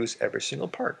nevertheless, they use every single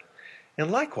part.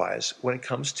 And likewise, when it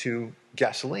comes to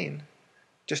gasoline,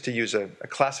 just to use a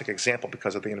classic example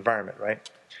because of the environment, right?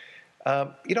 I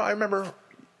remember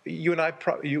you and I.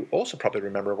 You also probably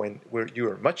remember when you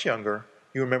were much younger.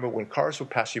 You remember when cars would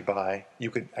pass you by, you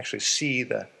could actually see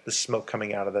the smoke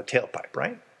coming out of the tailpipe,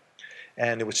 right?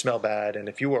 And it would smell bad. And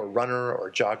if you were a runner or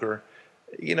a jogger,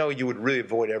 you would really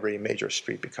avoid every major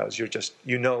street because you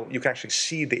can actually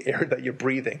see the air that you're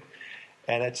breathing,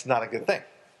 and it's not a good thing.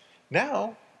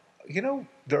 Now,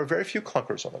 there are very few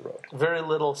clunkers on the road. Very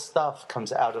little stuff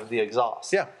comes out of the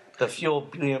exhaust. Yeah. The fuel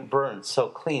being burned so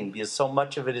clean because so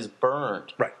much of it is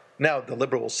burned. Right. Now the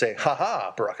liberal will say,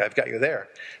 ha, Barack, I've got you there.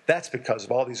 That's because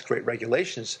of all these great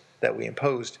regulations that we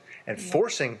imposed and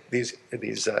forcing these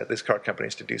car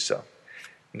companies to do so.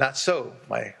 Not so,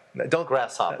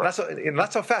 grasshopper.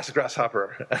 Not so fast,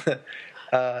 grasshopper.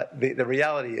 The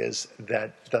reality is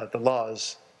that the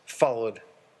laws followed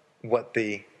what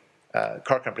the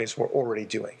car companies were already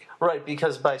doing. Right,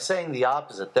 because by saying the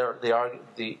opposite,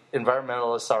 the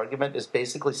environmentalist argument is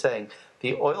basically saying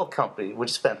the oil company,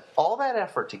 which spent all that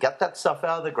effort to get that stuff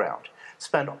out of the ground,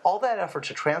 spend all that effort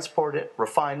to transport it,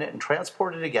 refine it, and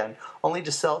transport it again, only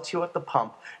to sell it to you at the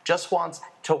pump, just wants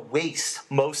to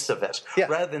waste most of it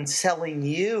rather than selling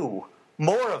you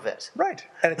more of it. Right,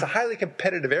 and it's a highly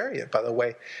competitive area, by the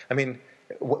way. I mean,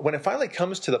 when it finally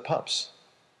comes to the pumps,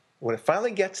 when it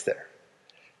finally gets there,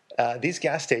 these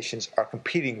gas stations are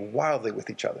competing wildly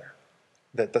with each other.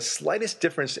 The slightest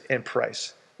difference in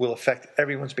price will affect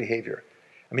everyone's behavior.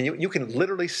 I mean, you can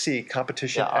literally see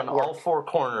competition on all four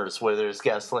corners where there's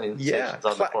gasoline stations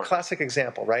on the corner. Classic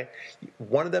example, right?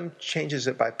 One of them changes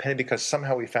it by a penny because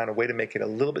somehow we found a way to make it a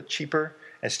little bit cheaper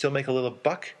and still make a little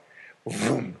buck.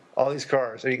 Vroom, all these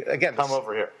cars. Again, come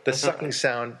over here. The sucking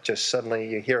sound, just suddenly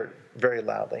you hear it very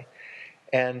loudly.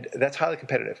 And that's highly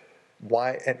competitive.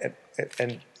 Why?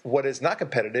 And what is not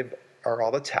competitive are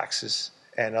all the taxes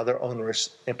and other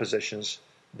onerous impositions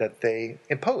that they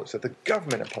impose, that the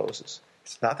government imposes.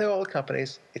 It's not the oil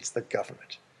companies, it's the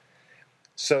government.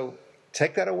 So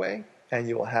take that away, and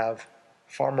you will have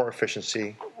far more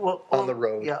efficiency on the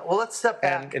road. Yeah, well, let's step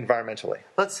back. And environmentally.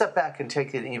 Let's step back and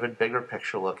take an even bigger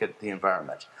picture look at the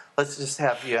environment. Let's just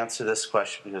have you answer this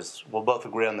question because we'll both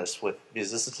agree on this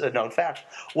because this is a known fact.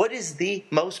 What is the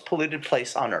most polluted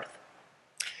place on Earth?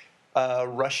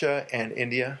 Russia and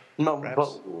India. No, perhaps?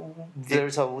 but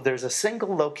there's a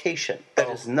single location that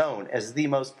is known as the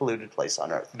most polluted place on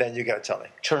Earth. Then you got to tell me.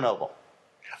 Chernobyl.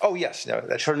 Oh yes, no.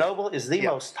 Chernobyl is the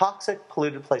most toxic,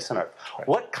 polluted place on Earth. Right.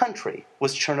 What country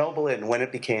was Chernobyl in when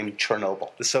it became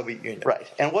Chernobyl? The Soviet Union. Right.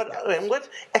 And what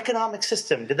economic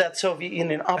system did that Soviet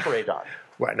Union operate on?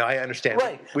 Right. No, I understand.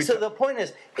 Right. So the point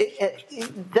is,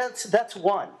 that's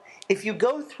one. If you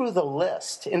go through the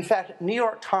list, in fact, New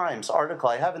York Times article,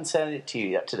 I haven't sent it to you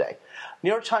yet today, New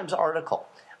York Times article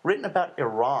written about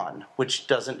Iran, which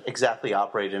doesn't exactly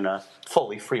operate in a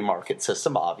fully free market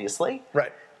system, obviously,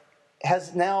 right,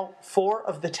 has now 4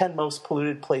 of the 10 most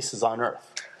polluted places on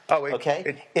Earth.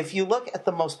 If you look at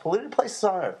the most polluted places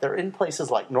on Earth, they're in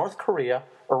places like North Korea,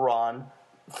 Iran,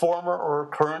 former or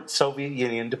current Soviet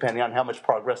Union, depending on how much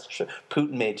progress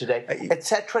Putin made today, et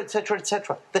cetera, et cetera, et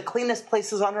cetera. The cleanest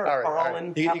places on Earth are all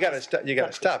in. You got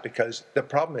to stop because the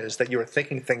problem is that you are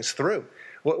thinking things through.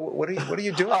 What are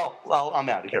you doing? Oh, well, I'm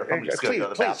out of here. I'm just going to go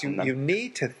to the bathroom. You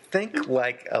need to think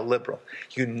like a liberal.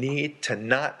 You need to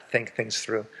not think things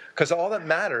through. Because all that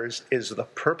matters is the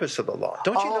purpose of the law.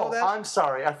 Don't you know that? I'm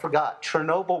sorry, I forgot.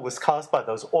 Chernobyl was caused by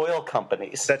those oil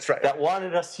companies. That's right. That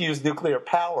wanted us to use nuclear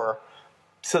power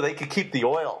so they could keep the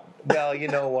oil. Well, you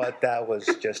know what? That was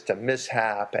just a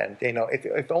mishap. And,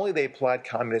 if only they applied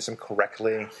communism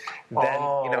correctly, then,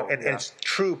 in its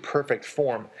true perfect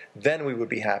form, then we would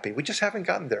be happy. We just haven't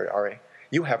gotten there, Ari.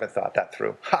 You haven't thought that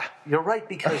through. Ha! You're right,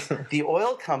 because the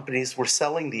oil companies were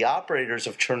selling the operators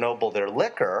of Chernobyl their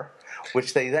liquor,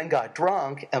 which they then got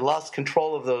drunk and lost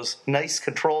control of those nice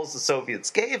controls the Soviets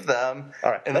gave them.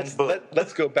 All right, and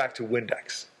let's go back to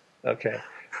Windex, okay?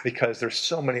 Because there's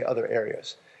so many other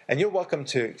areas. And you're welcome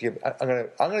to give. I'm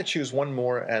gonna choose one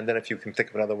more, and then if you can think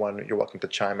of another one, you're welcome to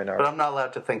chime in. But I'm not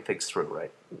allowed to think things through,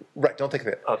 right? Right. Don't think of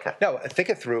it. Okay. No, think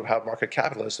it through how market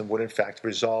capitalism would in fact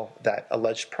resolve that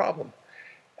alleged problem.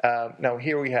 Now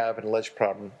here we have an alleged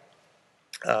problem,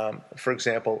 for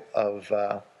example, of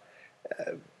the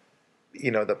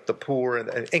poor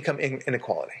and income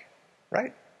inequality,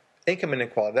 right? Income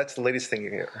inequality. That's the latest thing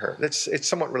you heard. It's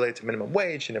somewhat related to minimum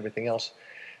wage and everything else,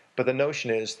 but the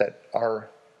notion is that our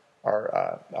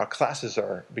classes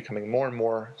are becoming more and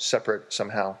more separate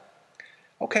somehow.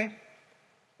 Okay,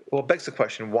 well, it begs the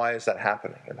question: why is that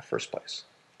happening in the first place?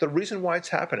 The reason why it's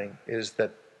happening is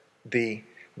that the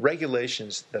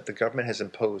regulations that the government has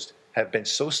imposed have been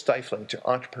so stifling to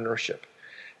entrepreneurship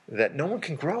that no one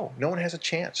can grow. No one has a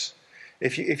chance.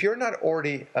 If you're not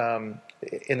already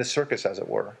in the circus, as it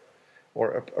were,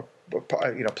 or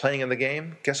playing in the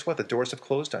game, guess what? The doors have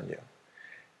closed on you.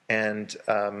 And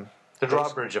the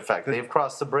drawbridge effect. They've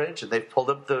crossed the bridge and they've pulled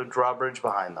up the drawbridge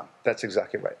behind them. That's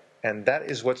exactly right. And that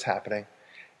is what's happening.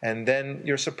 And then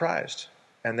you're surprised.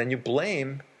 And then you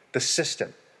blame the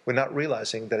system. We're not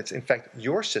realizing that it's, in fact,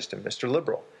 your system, Mr.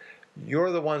 Liberal.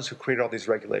 You're the ones who created all these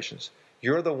regulations.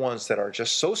 You're the ones that are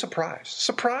just so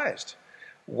surprised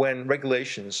when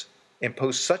regulations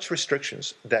impose such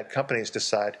restrictions that companies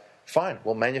decide, fine,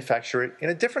 we'll manufacture it in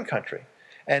a different country.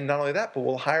 And not only that, but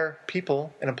we'll hire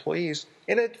people and employees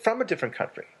from a different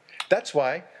country. That's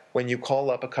why when you call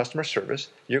up a customer service,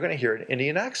 you're going to hear an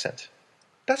Indian accent.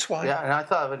 That's why. Yeah, and I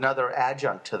thought of another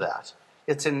adjunct to that.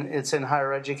 It's in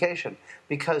higher education,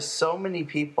 because so many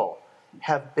people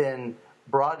have been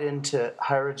brought into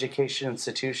higher education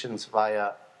institutions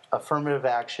via affirmative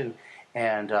action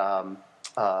and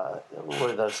what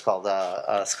are those called?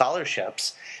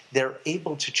 Scholarships. They're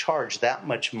able to charge that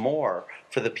much more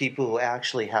for the people who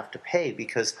actually have to pay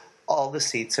because all the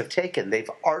seats have taken. They've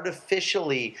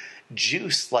artificially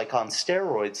juiced, like on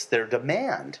steroids, their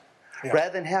demand. Yeah.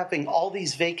 Rather than having all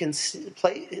these vacant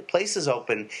places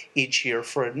open each year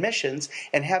for admissions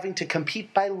and having to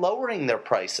compete by lowering their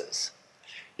prices.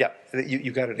 Yeah,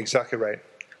 you got it exactly right.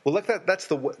 Well, look, that's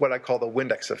what I call the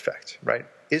Windex effect, right?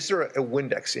 Is there a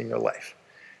Windex in your life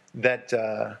that,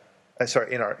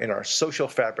 in our social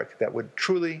fabric that would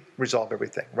truly resolve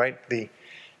everything, right? The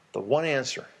one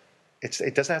answer.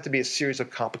 It doesn't have to be a series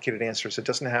of complicated answers. It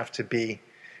doesn't have to be,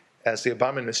 as the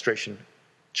Obama administration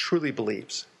truly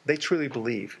believes. They truly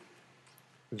believe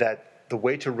that the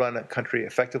way to run a country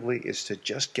effectively is to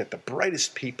just get the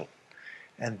brightest people,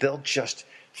 and they'll just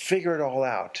figure it all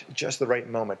out at just the right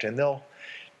moment, and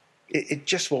it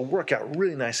just will work out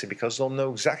really nicely because they'll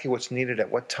know exactly what's needed at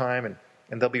what time,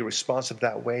 and they'll be responsive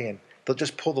that way, and they'll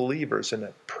just pull the levers in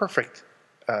a perfect,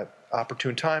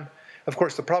 opportune time. Of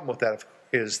course, the problem with that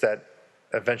is that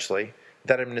eventually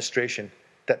that administration,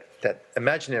 that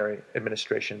imaginary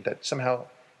administration that somehow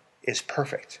is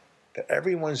perfect, that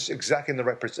everyone's exactly in the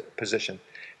right position.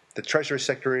 The Treasury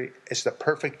Secretary is the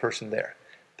perfect person there.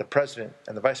 The President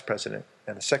and the Vice President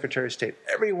and the Secretary of State,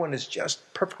 everyone is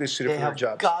just perfectly suited for their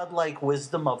jobs. They have godlike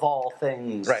wisdom of all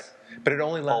things. Right. But it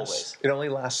only lasts always. It only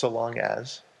lasts so long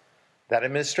as that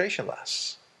administration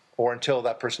lasts, or until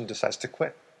that person decides to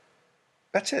quit.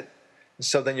 That's it.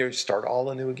 So then you start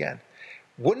all anew again.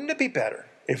 Wouldn't it be better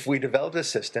if we developed a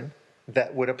system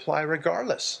that would apply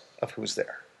regardless of who's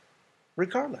there?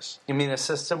 Regardless. You mean a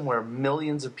system where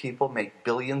millions of people make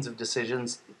billions of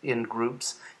decisions in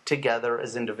groups together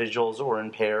as individuals or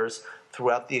in pairs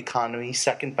throughout the economy,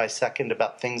 second by second,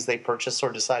 about things they purchase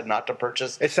or decide not to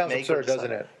purchase? It sounds absurd,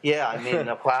 doesn't it? Yeah, I mean,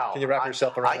 wow. Can you wrap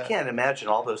yourself around that? I can't imagine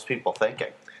all those people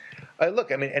thinking.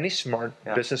 Look, I mean, any smart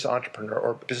business entrepreneur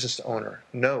or business owner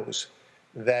knows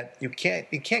that you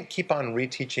can't keep on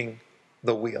reteaching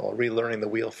the wheel or relearning the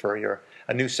wheel for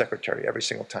a new secretary every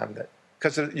single time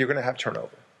because you're going to have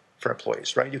turnover for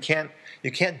employees, right? You can't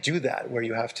do that where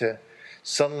you have to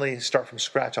suddenly start from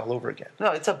scratch all over again.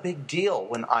 No, it's a big deal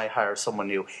when I hire someone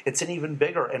new. It's an even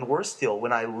bigger and worse deal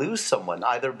when I lose someone,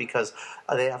 either because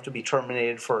they have to be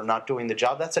terminated for not doing the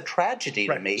job. That's a tragedy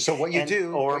to me. So what you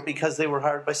do, or because they were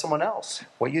hired by someone else.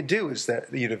 What you do is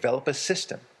that you develop a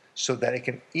system so that it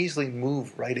can easily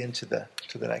move right into the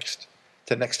next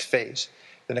phase,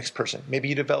 the next person. Maybe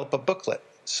you develop a booklet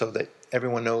so that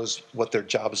everyone knows what their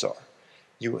jobs are.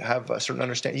 You have a certain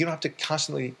understanding. You don't have to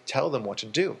constantly tell them what to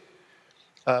do.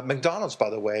 McDonald's, by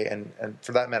the way, and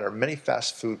for that matter, many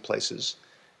fast food places,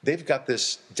 they've got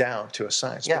this down to a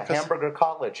science. Yeah, Hamburger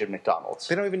College at McDonald's.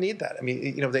 They don't even need that. I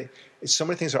mean, so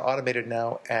many things are automated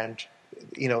now, and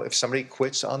if somebody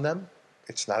quits on them,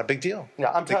 it's not a big deal.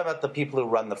 Yeah, I'm talking about the people who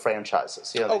run the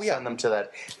franchises. They send them to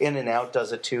that. In-N-Out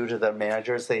does it too, to their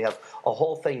managers. They have a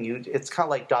whole thing. It's kind of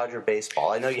like Dodger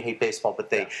baseball. I know you hate baseball,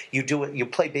 but you do it. You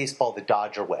play baseball the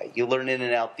Dodger way. You learn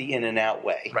In-N-Out the In-N-Out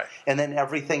way, right? And then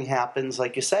everything happens,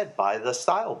 like you said, by the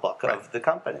style book of the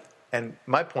company. And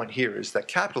my point here is that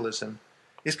capitalism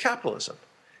is capitalism.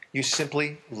 You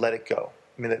simply let it go.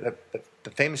 I mean,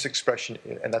 the famous expression,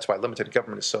 and that's why limited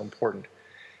government is so important.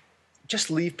 Just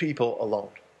leave people alone.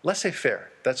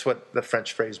 Laissez-faire. That's what the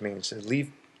French phrase means.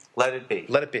 Let it be.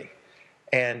 Let it be.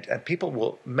 And people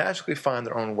will magically find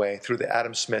their own way through the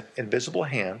Adam Smith invisible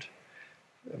hand.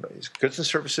 Goods and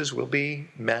services will be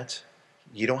met.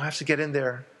 You don't have to get in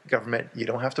there, government. You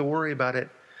don't have to worry about it.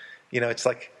 It's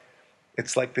like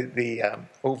the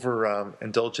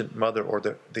over-indulgent mother or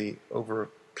the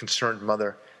over-concerned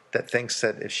mother that thinks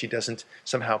that if she doesn't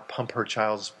somehow pump her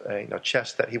child's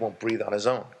chest that he won't breathe on his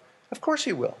own. Of course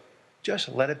he will. Just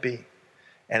let it be.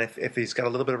 And if he's got a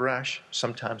little bit of a rash,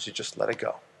 sometimes you just let it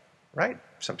go, right?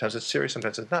 Sometimes it's serious,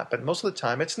 sometimes it's not. But most of the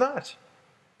time, it's not.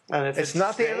 And if it's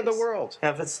not the end of the world.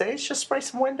 And if it stays, just spray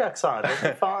some Windex on it.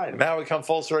 It'll be fine. Now we come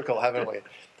full circle, haven't we?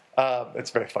 It's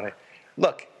very funny.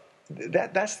 Look,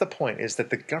 that's the point, is that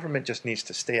the government just needs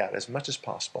to stay out as much as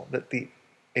possible. That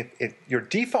if your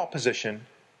default position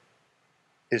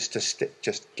is to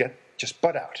just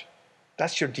butt out.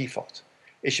 That's your default.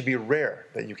 It should be rare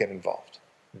that you get involved.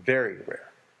 Very rare.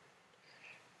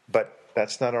 But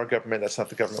that's not our government. That's not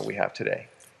the government we have today.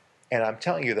 And I'm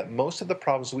telling you that most of the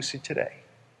problems we see today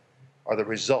are the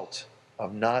result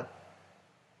of not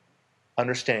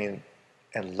understanding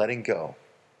and letting go.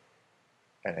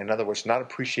 And in other words, not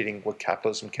appreciating what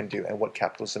capitalism can do and what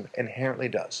capitalism inherently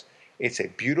does. It's a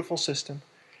beautiful system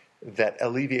that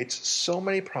alleviates so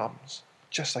many problems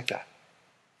just like that.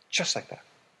 Just like that.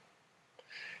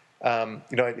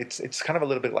 It's kind of a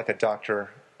little bit like a doctor.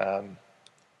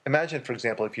 Imagine, for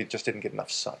example, if you just didn't get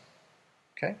enough sun,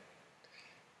 okay?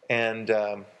 And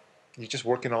you're just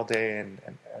working all day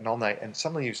and all night, and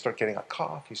suddenly you start getting a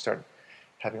cough, you start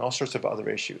having all sorts of other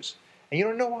issues. And you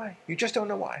don't know why. You just don't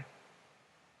know why.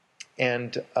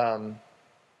 And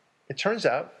it turns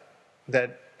out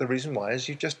that the reason why is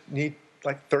you just need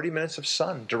like 30 minutes of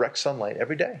sun, direct sunlight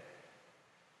every day.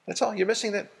 That's all. You're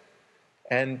missing that.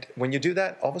 And when you do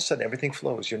that, all of a sudden everything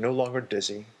flows. You're no longer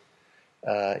dizzy.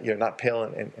 You're not pale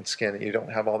in skin. You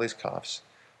don't have all these coughs.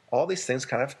 All these things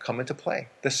kind of come into play.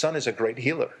 The sun is a great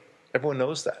healer. Everyone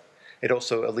knows that. It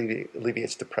also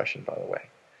alleviates depression, by the way.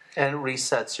 And it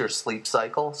resets your sleep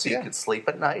cycle so you can sleep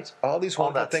at night. All these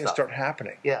wonderful things start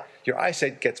happening. Yeah. Your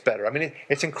eyesight gets better. I mean,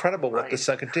 it's incredible what the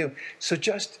sun can do. So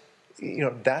just,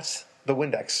 that's the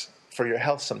Windex for your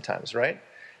health sometimes, right?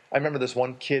 I remember this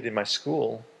one kid in my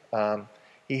school.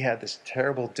 He had this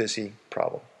terrible dizzy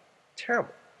problem.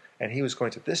 Terrible. And he was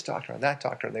going to this doctor and that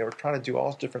doctor, and they were trying to do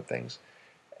all different things.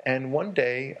 And one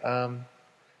day,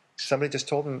 somebody just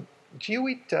told him, "Do you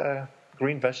eat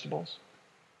green vegetables?"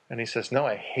 And he says, "No,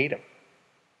 I hate them.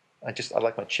 I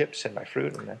like my chips and my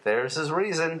fruit." And there's his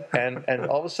reason. and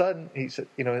all of a sudden, he said,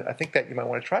 "I think that you might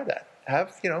want to try that.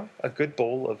 Have, a good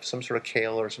bowl of some sort of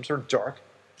kale or some sort of dark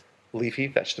leafy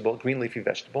vegetable, green leafy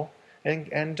vegetable,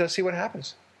 and see what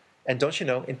happens." And don't you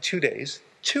know, in 2 days,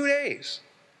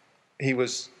 he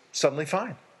was suddenly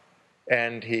fine.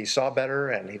 And he saw better,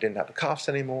 and he didn't have the coughs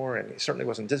anymore, and he certainly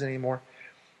wasn't dizzy anymore.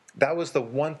 That was the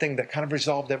one thing that kind of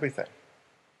resolved everything.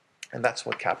 And that's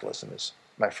what capitalism is,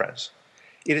 my friends.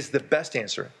 It is the best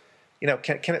answer.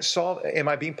 Can it solve, am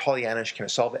I being Pollyannish, can it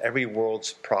solve every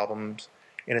world's problems?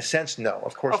 In a sense, no,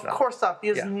 of course not. Of course not,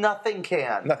 because nothing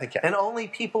can. Nothing can. And only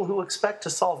people who expect to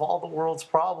solve all the world's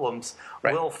problems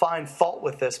will find fault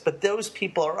with this. But those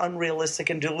people are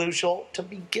unrealistic and delusional to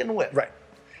begin with. Right.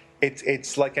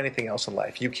 It's like anything else in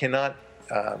life. You cannot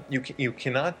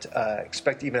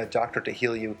expect even a doctor to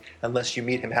heal you unless you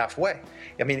meet him halfway.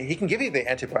 I mean, he can give you the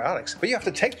antibiotics, but you have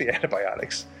to take the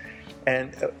antibiotics.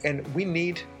 And we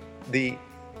need the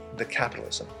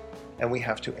capitalism. and we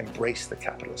have to embrace the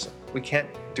capitalism. We can't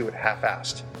do it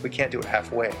half-assed. We can't do it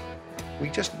halfway. We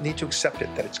just need to accept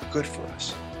it that it's good for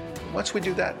us. Once we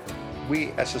do that,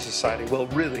 we as a society will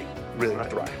really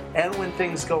thrive. And when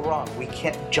things go wrong, we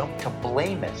can't jump to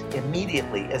blame it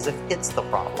immediately as if it's the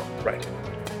problem. Right.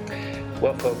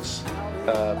 Well, folks,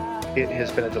 it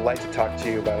has been a delight to talk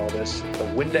to you about all this. The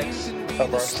Windex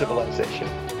of our civilization.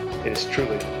 It is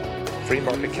truly free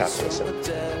market capitalism.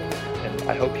 And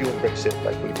I hope you embrace it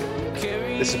like we do.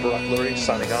 This is Barak Lurie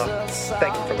signing off.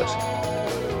 Thank you for listening.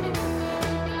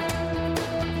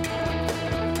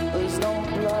 There's no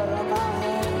blood on my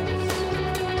hands.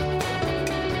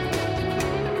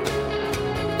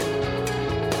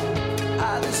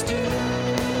 I just do